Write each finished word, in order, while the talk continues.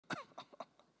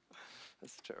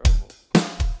That's terrible.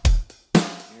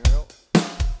 Yep.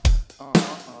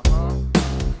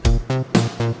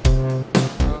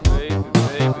 Baby,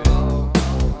 baby.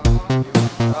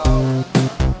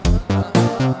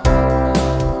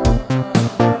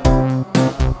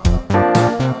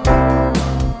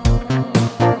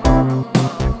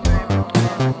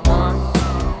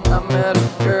 Once I met a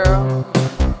girl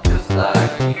just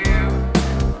like you.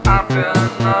 I fell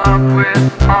in love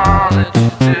with all that you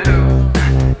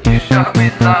do. You showed me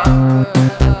love,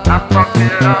 I fucked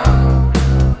it up.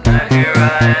 Now here I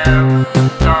am,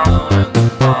 alone in the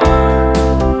bar.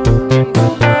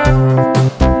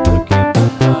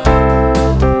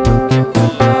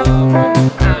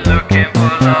 Looking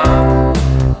for love,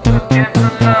 looking for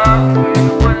love. We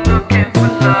were looking for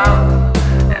love,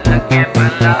 and looking for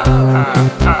love.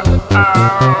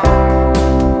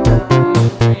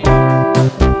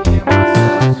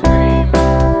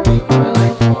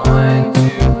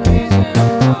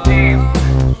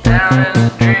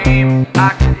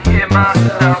 I could hear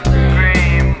myself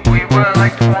scream. We were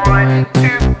like twine,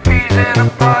 two peas in a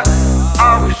pod.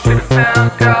 Oh, we should have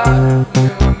found God. We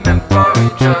were meant for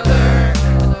each other.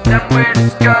 Then we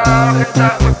discovered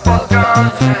that we both gone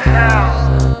to hell.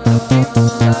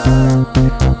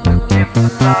 Looking for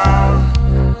love,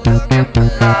 looking for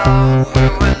love. We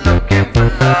were looking for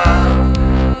love,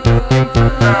 looking for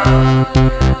love,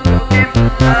 looking for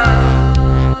love,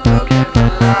 looking for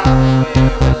love. We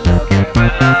were looking for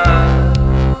love.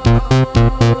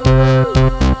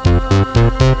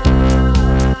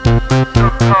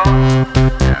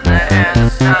 And the hand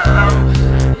snow.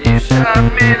 You showed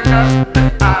me love,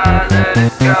 but I let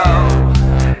it go.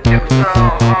 It was so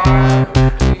hard,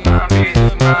 my peace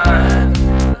of mind.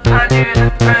 I knew the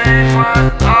pain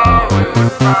was all we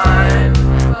would find.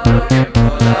 Looking for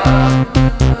love,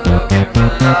 looking for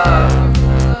love,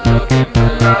 looking for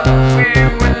love. We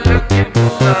were looking for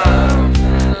love,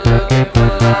 looking for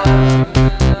love,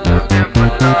 looking for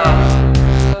love,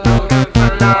 looking for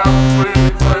love. We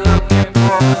were looking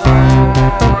for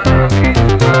love, looking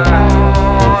for love.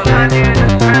 I knew the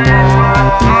pain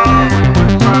was all we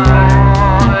would find.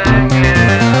 Looking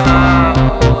for love,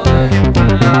 looking for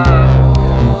love,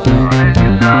 looking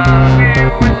for love. We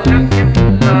were looking for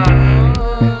love.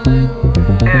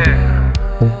 Yeah.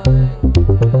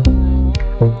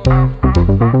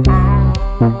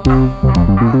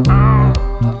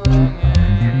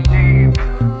 Deep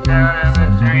down in the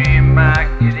dream, I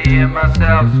could hear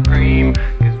myself scream.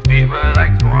 'Cause we were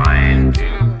like twine,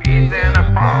 two peas in a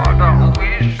pod. Oh, we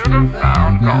should have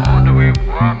found gold. We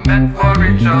were meant for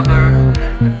each other.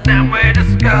 And then we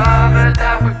discovered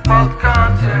that we both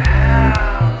gone to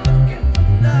hell.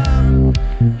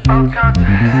 Both gone to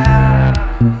hell.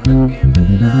 Looking for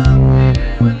love,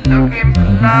 looking for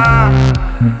love,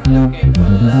 looking for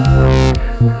love,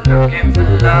 looking for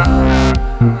love,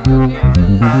 looking for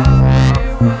love,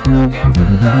 looking for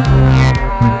love,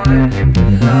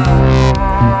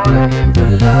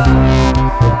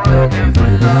 looking for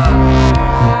love,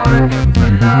 looking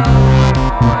for love, looking for love,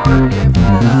 looking for love, looking for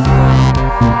love,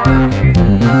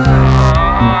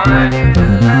 looking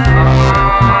for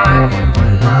love, looking for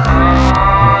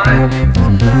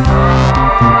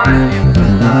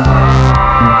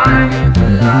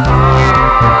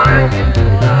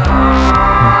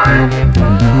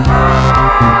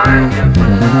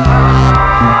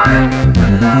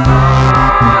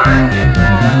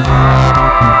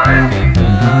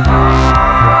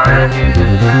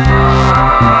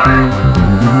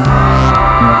love.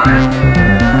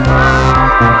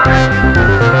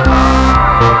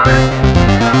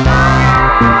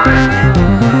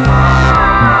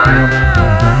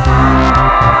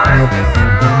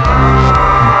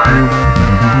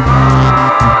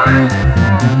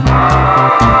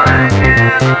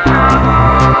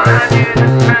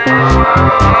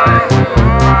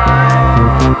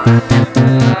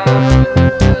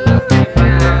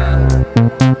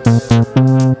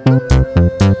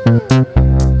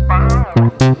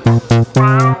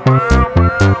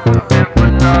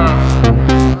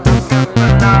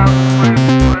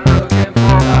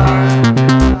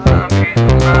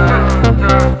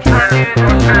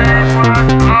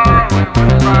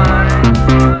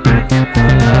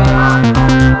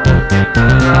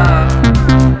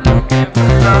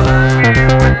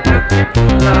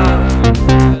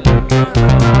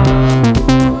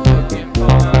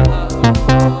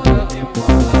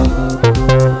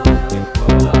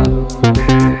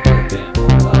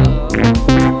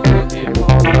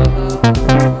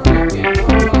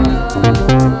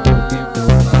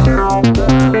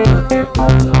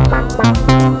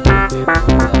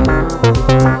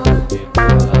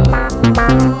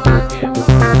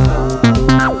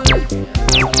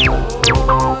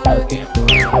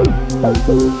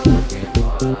 Bye.